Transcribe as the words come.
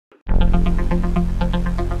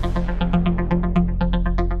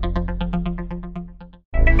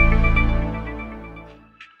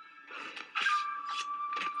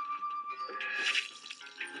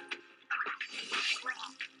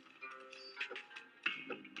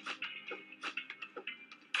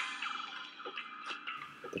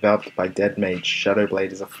Developed by Dead Mage, Shadow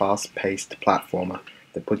Blade is a fast-paced platformer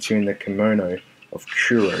that puts you in the kimono of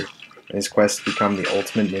Kuro in his quest to become the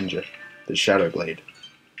ultimate ninja, the Shadow Blade.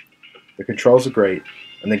 The controls are great,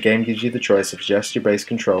 and the game gives you the choice of gesture-based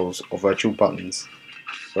controls or virtual buttons.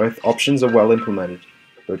 Both options are well implemented,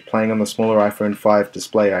 but playing on the smaller iPhone 5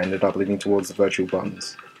 display I ended up leaning towards the virtual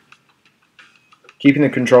buttons. Keeping the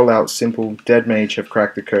control layout simple, Dead Mage have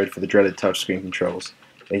cracked the code for the dreaded touchscreen controls,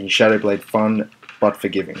 making Shadow Blade fun but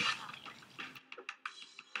forgiving.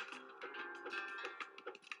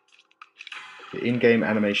 The in-game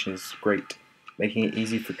animation is great, making it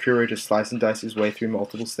easy for Kuro to slice and dice his way through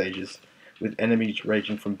multiple stages, with enemies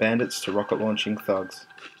ranging from bandits to rocket-launching thugs.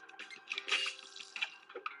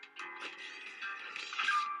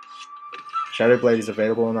 Shadow Blade is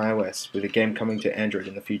available on iOS, with the game coming to Android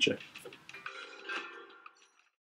in the future.